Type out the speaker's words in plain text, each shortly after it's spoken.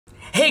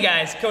Hey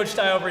guys, Coach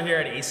Ty over here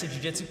at Aces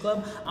Jiu Jitsu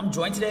Club. I'm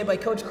joined today by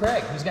Coach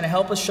Craig, who's going to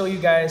help us show you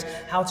guys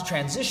how to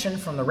transition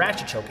from the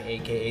ratchet choke,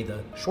 aka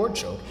the short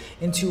choke,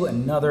 into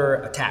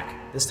another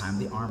attack, this time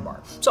the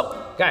armbar.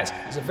 So guys,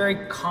 it's a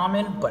very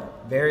common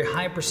but very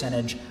high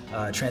percentage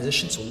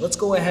transition, so let's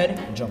go ahead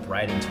and jump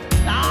right into it.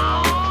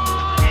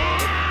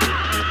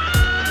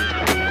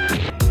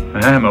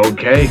 I'm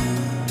okay.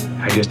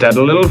 I just had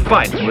a little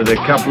fight with a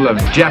couple of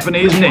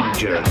Japanese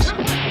ninjas.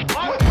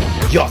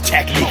 Your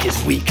technique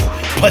is weak,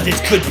 but it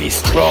could be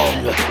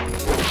strong.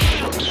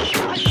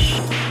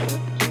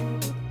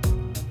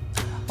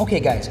 Okay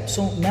guys,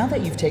 so now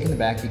that you've taken the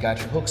back, you got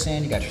your hooks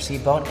in, you got your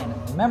seatbelt,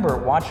 and remember,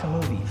 watch a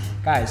movie.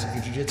 Guys, if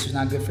your jiu-jitsu is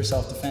not good for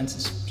self-defense,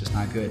 it's just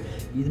not good.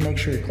 You need to make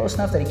sure you're close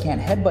enough that he can't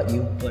headbutt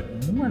you,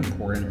 but more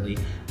importantly,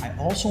 I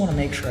also want to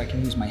make sure I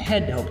can use my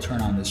head to help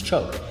turn on this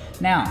choke.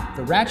 Now,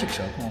 the ratchet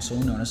choke, also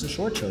known as the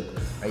short choke,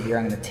 right here,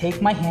 I'm going to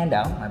take my hand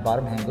out, my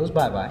bottom hand goes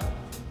bye-bye,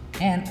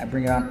 and I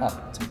bring it on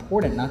up. It's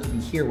important not to be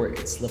here where it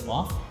could slip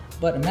off,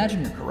 but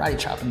imagine you're karate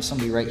chopping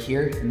somebody right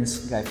here, and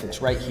this guy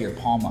fits right here,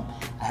 palm up.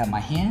 I have my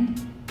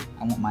hand,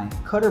 I want my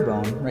cutter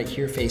bone right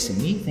here facing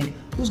me. Think,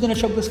 who's gonna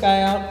choke this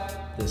guy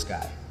out? This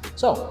guy.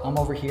 So I'm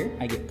over here,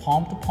 I get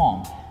palm to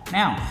palm.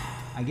 Now,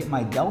 I get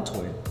my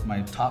deltoid,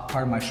 my top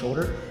part of my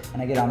shoulder,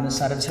 and I get on this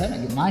side of his head, I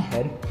get my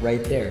head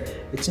right there.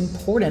 It's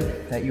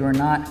important that you are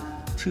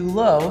not too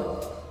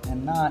low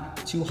and not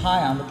too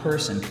high on the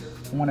person.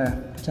 I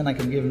wanna pretend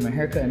like I'm giving him a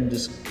haircut and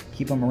just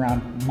keep him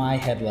around my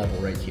head level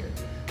right here.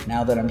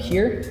 Now that I'm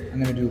here,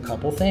 I'm gonna do a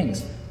couple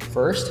things.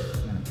 First,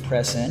 I'm gonna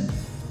press in.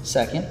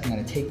 Second, I'm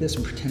gonna take this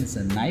and pretend it's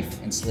a knife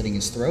and slitting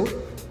his throat.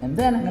 And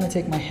then I'm gonna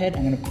take my head,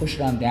 I'm gonna push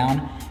it on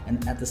down,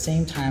 and at the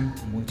same time,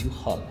 I'm going to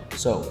hug.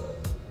 So,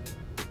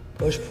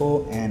 push,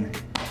 pull, and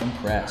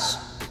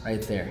compress,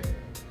 right there.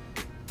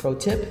 Pro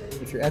tip,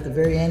 if you're at the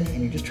very end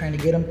and you're just trying to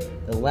get him,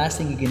 the last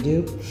thing you can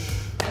do,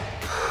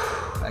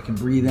 I can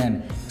breathe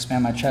in,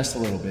 expand my chest a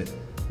little bit.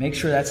 Make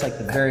sure that's like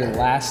the very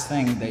last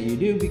thing that you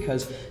do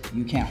because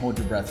you can't hold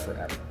your breath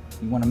forever.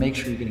 You wanna make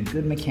sure you're getting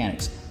good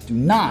mechanics. Do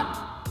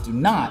not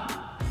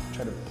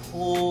try to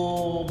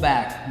pull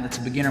back. That's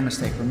a beginner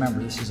mistake.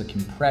 Remember, this is a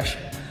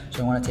compression.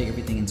 So I wanna take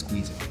everything and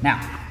squeeze it. Now,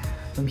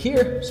 from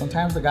here,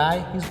 sometimes the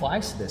guy, he's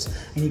wise to this.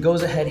 And he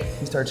goes ahead,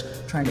 he starts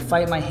trying to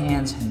fight my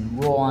hands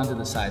and roll onto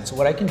the side. So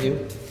what I can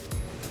do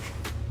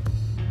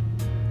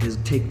is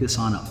take this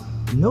on up.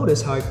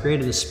 Notice how I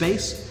created a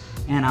space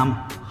and I'm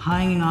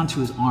hanging onto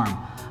his arm.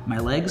 My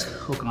legs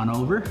hook on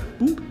over,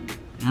 boom,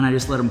 and I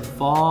just let him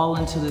fall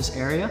into this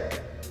area.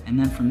 And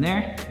then from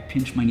there, I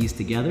pinch my knees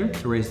together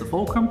to raise the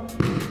fulcrum,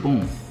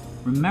 boom.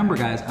 Remember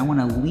guys, I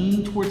wanna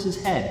lean towards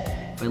his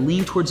head. If I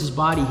lean towards his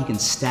body, he can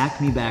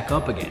stack me back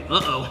up again.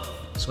 Uh-oh.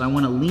 So I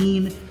wanna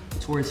lean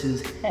towards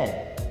his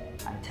head.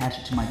 I attach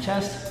it to my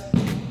chest,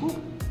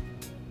 boom,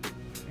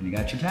 and you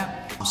got your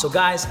tap. So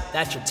guys,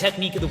 that's your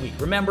technique of the week.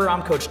 Remember,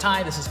 I'm Coach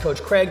Ty, this is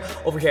Coach Craig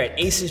over here at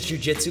Aces Jiu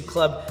Jitsu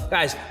Club.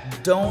 Guys,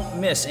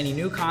 don't miss any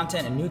new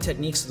content and new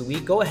techniques of the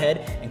week. Go ahead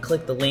and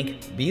click the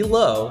link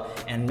below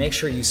and make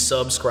sure you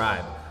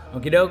subscribe.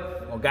 Okie doke?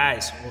 Well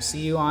guys, we'll see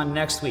you on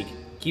next week.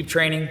 Keep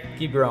training,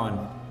 keep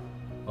growing.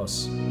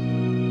 Os.